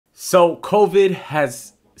So COVID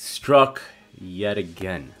has struck yet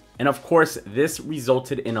again. And of course, this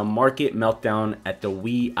resulted in a market meltdown at the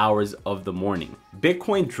wee hours of the morning.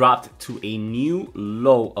 Bitcoin dropped to a new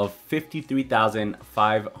low of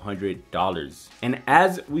 $53,500. And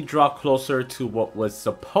as we draw closer to what was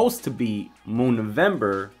supposed to be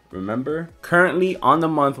Moon-November, remember? Currently on the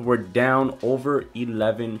month, we're down over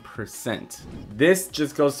 11%. This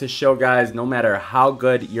just goes to show, guys, no matter how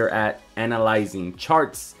good you're at analyzing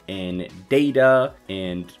charts and data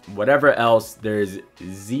and whatever else, there's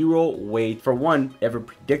zero way, for one, ever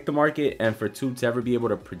predict the market, and for two, to ever be able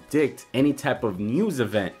to predict any type of news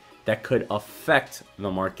event that could affect the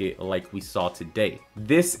market like we saw today.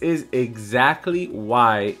 This is exactly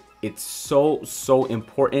why it's so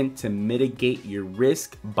important to mitigate your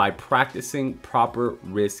risk by practicing proper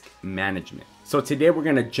risk management. So today we're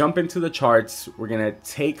gonna jump into the charts. We're gonna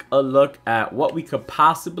take a look at what we could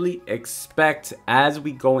possibly expect as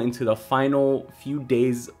we go into the final few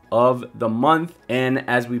days of the month and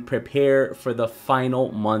as we prepare for the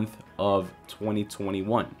final month of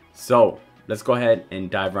 2021. So let's go ahead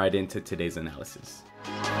and dive right into today's analysis.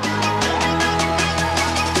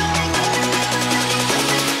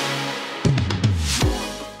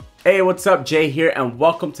 Hey, what's up? Jay here, and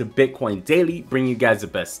welcome to Bitcoin Daily, bringing you guys the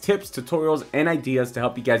best tips, tutorials, and ideas to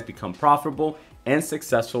help you guys become profitable and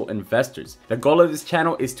successful investors. The goal of this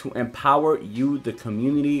channel is to empower you, the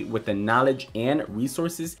community, with the knowledge and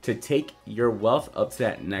resources to take your wealth up to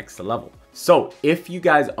that next level. So if you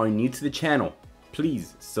guys are new to the channel,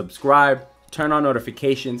 please subscribe, turn on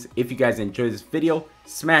notifications. If you guys enjoy this video,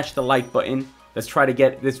 smash the like button. Let's try to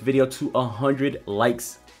get this video to 100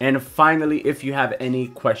 likes. And finally, if you have any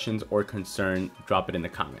questions or concern, drop it in the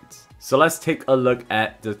comments. So let's take a look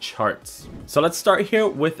at the charts. So let's start here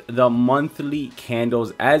with the monthly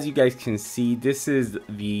candles. As you guys can see, this is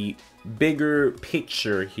the bigger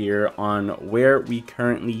picture here on where we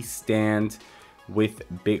currently stand with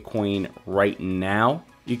Bitcoin right now.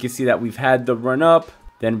 You can see that we've had the run up.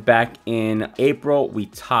 Then back in April, we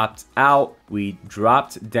topped out. We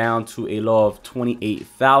dropped down to a low of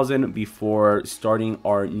 28,000 before starting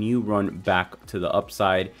our new run back to the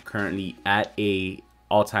upside, currently at a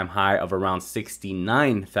all-time high of around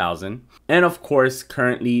 69,000. And of course,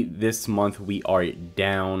 currently this month we are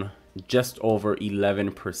down just over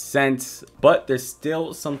 11%, but there's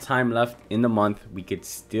still some time left in the month. We could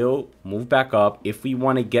still move back up. If we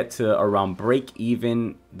want to get to around break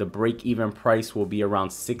even, the break even price will be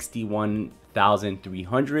around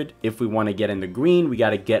 61,300. If we want to get in the green, we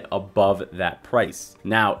got to get above that price.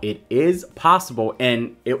 Now it is possible,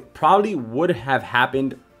 and it probably would have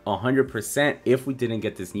happened 100% if we didn't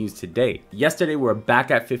get this news today. Yesterday we were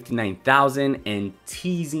back at 59,000 and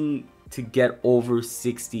teasing to get over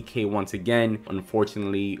 60K once again.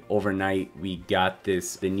 Unfortunately, overnight we got the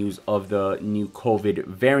news of the new COVID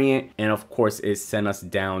variant, and of course it sent us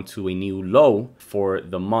down to a new low for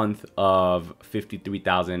the month of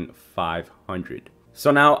 53,500.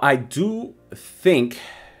 So now I do think,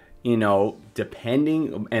 you know,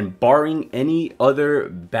 depending and barring any other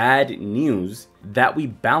bad news, that we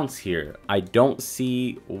bounce here. I don't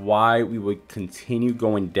see why we would continue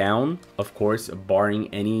going down. Of course,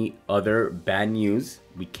 barring any other bad news.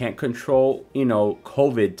 We can't control, you know,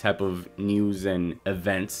 COVID type of news and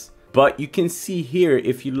events. But you can see here,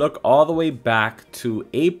 if you look all the way back to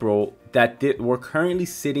April, that we're currently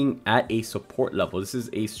sitting at a support level. This is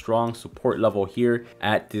a strong support level here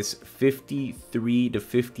at this $53,000 to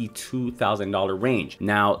 $52,000 range.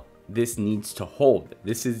 Now, this needs to hold.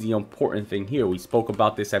 This is the important thing here. We spoke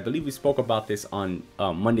about this. I believe we spoke about this on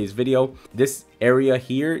Monday's video. This area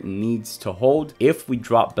here needs to hold. If we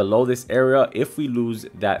drop below this area, if we lose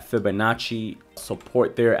that Fibonacci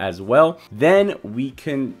support there as well, then we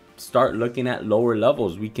can start looking at lower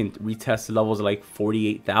levels. We can retest levels like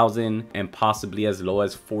 48,000 and possibly as low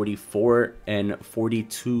as 44 and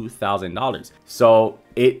 $42,000. So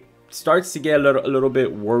it starts to get a little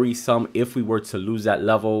bit worrisome if we were to lose that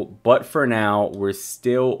level, but for now we're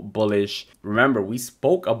still bullish. Remember, we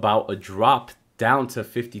spoke about a drop down to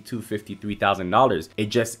 $53,000. It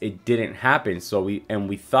didn't happen. So we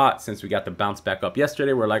thought, since we got the bounce back up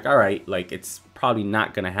yesterday, we're like, all right, like it's probably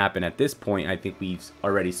not gonna happen at this point. I think we've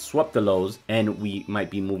already swept the lows and we might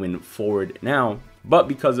be moving forward now. But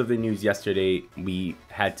because of the news yesterday, we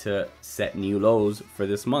had to set new lows for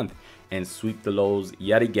this month and sweep the lows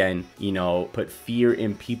yet again, you know, put fear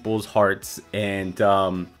in people's hearts. And,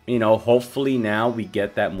 you know, hopefully now we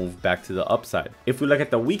get that move back to the upside. If we look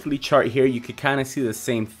at the weekly chart here, you could kind of see the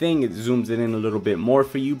same thing. It zooms in a little bit more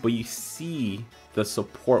for you, but you see the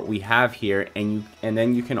support we have here, and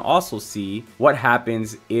then you can also see what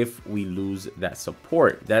happens if we lose that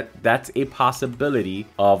support. That's a possibility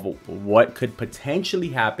of what could potentially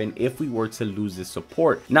happen if we were to lose this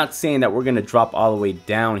support. Not saying that we're going to drop all the way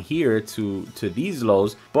down here to these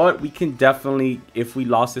lows, but we can definitely, if we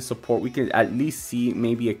lost this support, we can at least see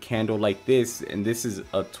maybe a candle like this, and this is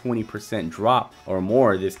a 20% drop or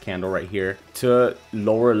more, this candle right here, to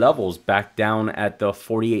lower levels back down at the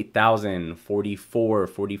 48,000, 44,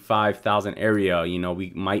 45,000 area. You know,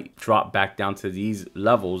 we might drop back down to these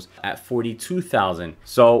levels at 42,000.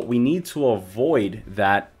 So we need to avoid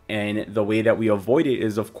that. And the way that we avoid it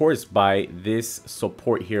is, of course, by this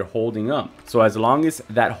support here holding up. So as long as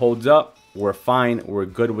that holds up, we're fine. We're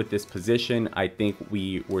good with this position. I think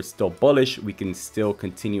we're still bullish. We can still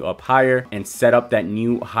continue up higher and set up that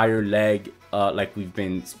new higher leg like we've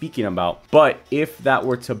been speaking about. But if that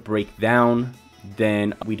were to break down,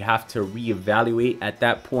 then we'd have to reevaluate at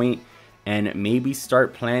that point and maybe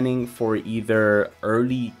start planning for either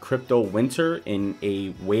early crypto winter in a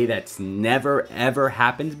way that's never ever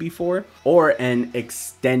happened before, or an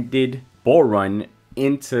extended bull run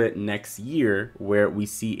into next year where we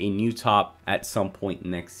see a new top at some point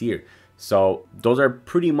next year. So those are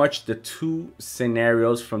pretty much the two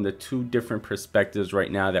scenarios from the two different perspectives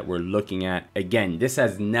right now that we're looking at. Again, this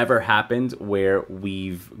has never happened where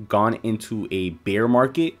we've gone into a bear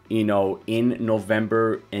market, you know, in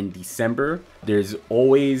November and December. There's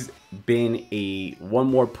always been a one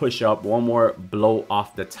more push up, one more blow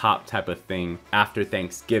off the top type of thing after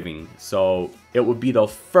Thanksgiving. So it would be the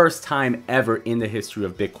first time ever in the history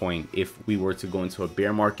of Bitcoin if we were to go into a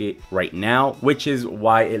bear market right now, which is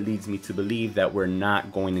why it leads me to believe that we're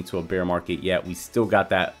not going into a bear market yet. We still got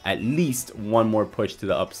that at least one more push to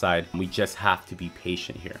the upside. We just have to be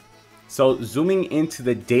patient here. So zooming into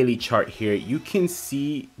the daily chart here, you can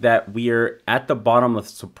see that we are at the bottom of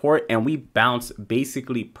support and we bounce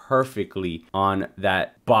basically perfectly on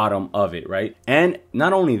that bottom of it, right? And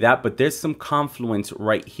not only that, but there's some confluence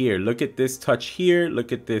right here. Look at this touch here,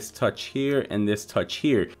 look at this touch here, and this touch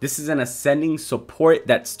here. This is an ascending support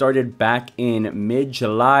that started back in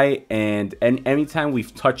mid-July, and anytime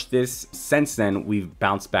we've touched this since then, we've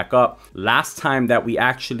bounced back up. Last time that we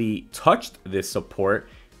actually touched this support,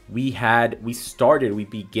 we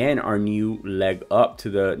began our new leg up to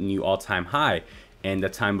the new all-time high. And the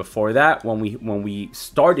time before that, when we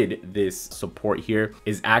started this support here,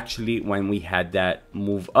 is actually when we had that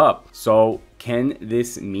move up. So can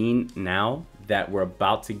this mean now that we're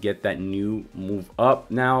about to get that new move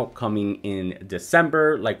up now coming in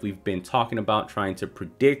December, like we've been talking about, trying to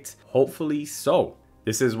predict? Hopefully so.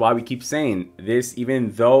 This is why we keep saying this,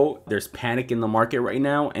 even though there's panic in the market right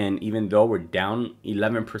now, and even though we're down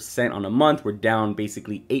 11% on a month, we're down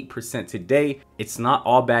basically 8% today, it's not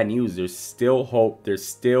all bad news. There's still hope. There's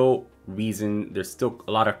still reason. There's still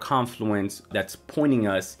a lot of confluence that's pointing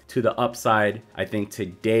us to the upside. I think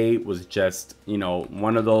today was just, you know,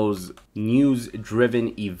 one of those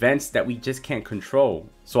news-driven events that we just can't control.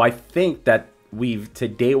 So I think that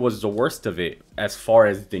today was the worst of it as far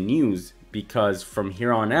as the news, because from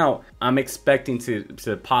here on out, I'm expecting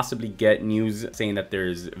to possibly get news saying that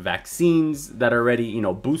there's vaccines that are ready, you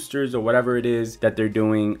know, boosters or whatever it is that they're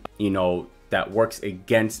doing, you know, that works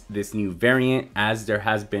against this new variant, as there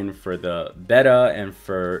has been for the beta and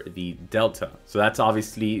for the delta. So that's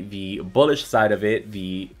obviously the bullish side of it.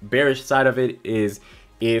 The bearish side of it is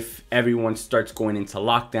if everyone starts going into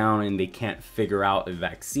lockdown and they can't figure out a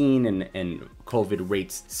vaccine, and COVID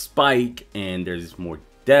rates spike and there's more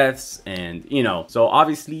deaths, and you know, so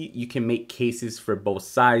obviously you can make cases for both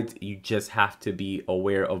sides. You just have to be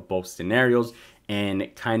aware of both scenarios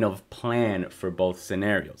and kind of plan for both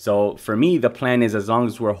scenarios. So for me, the plan is, as long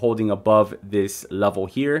as we're holding above this level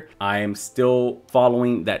here, I am still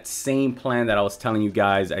following that same plan that I was telling you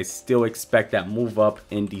guys. I still expect that move up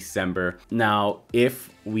in December. Now,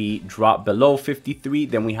 if we drop below 53,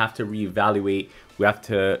 then we have to reevaluate. We have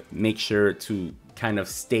to make sure to kind of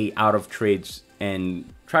stay out of trades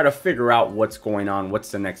and try to figure out what's going on, what's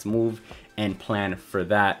the next move, and plan for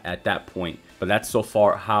that at that point. But that's so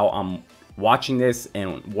far how I'm watching this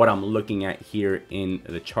and what I'm looking at here in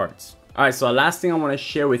the charts. All right, so the last thing I want to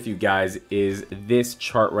share with you guys is this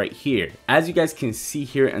chart right here. As you guys can see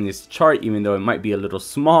here in this chart, even though it might be a little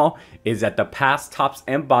small, is that the past tops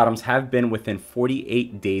and bottoms have been within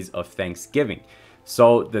 48 days of Thanksgiving.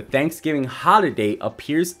 So the Thanksgiving holiday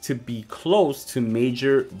appears to be close to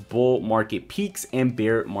major bull market peaks and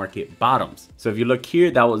bear market bottoms. So if you look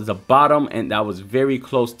here, that was the bottom and that was very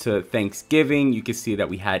close to Thanksgiving. You can see that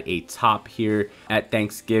we had a top here at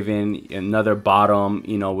Thanksgiving, another bottom,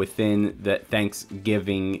 you know, within the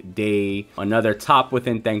Thanksgiving day, another top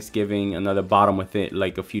within Thanksgiving, another bottom within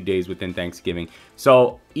like a few days within Thanksgiving.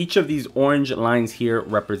 So each of these orange lines here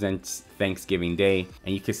represents Thanksgiving Day,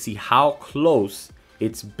 and you can see how close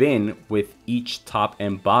it's been with each top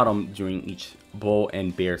and bottom during each bull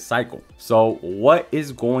and bear cycle. So what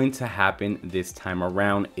is going to happen this time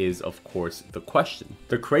around is of course the question.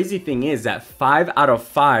 The crazy thing is that 5 out of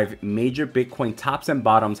 5 major Bitcoin tops and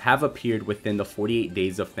bottoms have appeared within the 48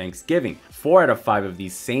 days of Thanksgiving. 4 out of 5 of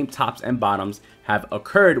these same tops and bottoms have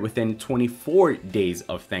occurred within 24 days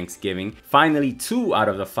of Thanksgiving. Finally, 2 out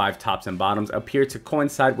of the 5 tops and bottoms appear to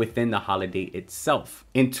coincide within the holiday itself.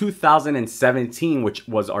 In 2017, which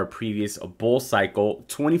was our previous bull cycle,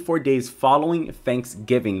 24 days following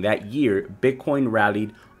Thanksgiving that year, Bitcoin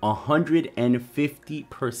rallied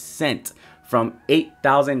 150% from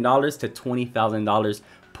 $8,000 to $20,000,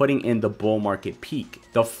 putting in the bull market peak.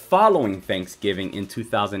 The following Thanksgiving in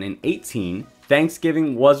 2018,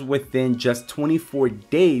 Thanksgiving was within just 24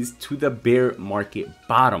 days to the bear market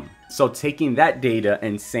bottom. So taking that data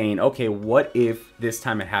and saying, okay, what if this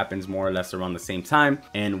time it happens more or less around the same time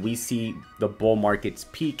and we see the bull market's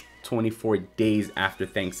peak 24 days after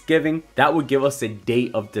Thanksgiving? That would give us a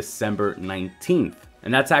date of December 19th.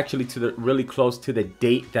 And that's actually really close to the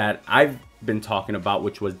date that I've been talking about,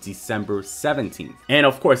 which was December 17th. And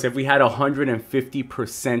of course, if we had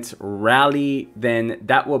 150% rally, then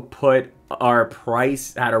that would put our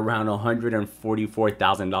price at around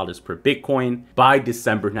 $144,000 per Bitcoin by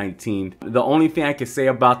December 19th. The only thing I can say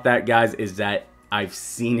about that, guys, is that I've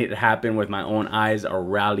seen it happen with my own eyes, a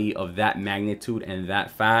rally of that magnitude and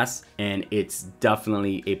that fast, and it's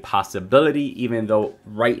definitely a possibility, even though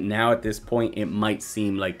right now at this point it might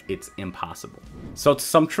seem like it's impossible. So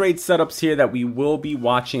some trade setups here that we will be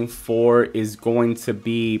watching for is going to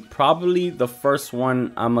be probably the first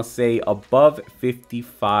one, I'm gonna say above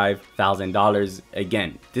 $55,000.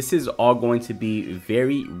 Again, this is all going to be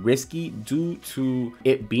very risky due to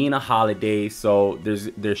it being a holiday, so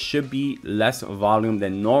there should be less volume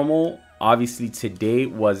than normal. Obviously today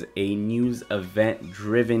was a news event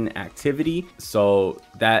driven activity, so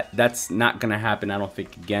that's not gonna happen, I don't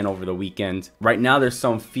think, again over the weekend. Right now there's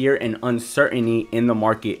some fear and uncertainty in the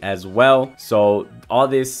market as well, so all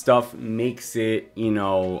this stuff makes it, you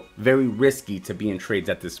know, very risky to be in trades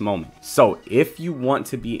at this moment. So if you want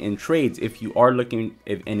to be in trades, if you are looking,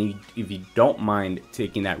 if you don't mind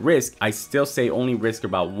taking that risk, I still say only risk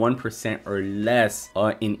about 1% or less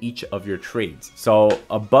in each of your trades. So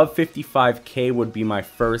above 55K would be my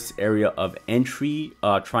first area of entry,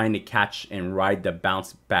 trying to catch and ride the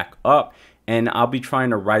bounce back up, and I'll be trying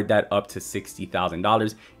to ride that up to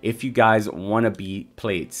 $60,000. If you guys want to be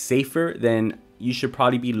played safer, then you should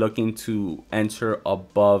probably be looking to enter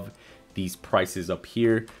above these prices up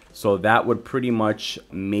here. So that would pretty much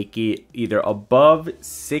make it either above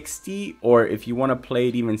 60, or if you want to play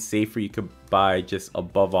it even safer, you could buy just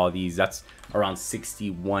above all these. That's around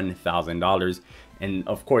 $61,000. And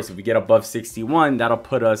of course, if we get above 61, that'll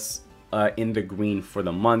put us in the green for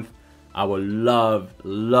the month. I would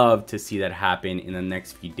love to see that happen in the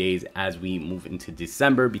next few days as we move into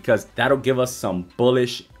December, because that'll give us some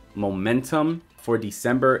bullish momentum for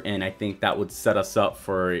December, and I think that would set us up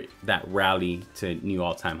for that rally to new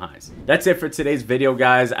all-time highs. That's it for today's video,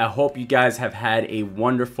 guys. I hope you guys have had a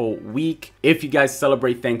wonderful week. If you guys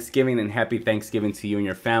celebrate Thanksgiving, then happy Thanksgiving to you and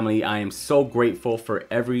your family. I am so grateful for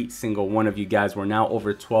every single one of you guys. We're now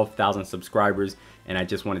over 12,000 subscribers, and I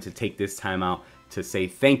just wanted to take this time out to say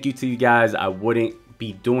thank you to you guys. I wouldn't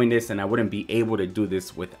be doing this, and I wouldn't be able to do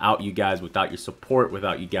this without you guys, without your support,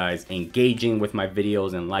 without you guys engaging with my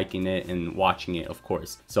videos and liking it and watching it, of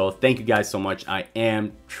course. So thank you guys so much. I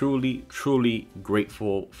am truly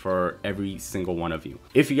grateful for every single one of you.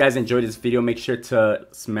 If you guys enjoyed this video, make sure to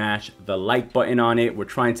smash the like button on it. We're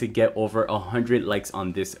trying to get over 100 likes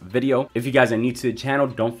on this video. If you guys are new to the channel,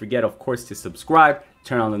 don't forget, of course, to subscribe,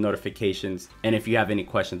 turn on the notifications, and if you have any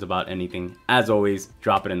questions about anything, as always,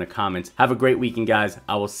 drop it in the comments. Have a great weekend, guys.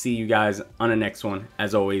 I will see you guys on the next one.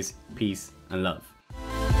 As always, peace and love.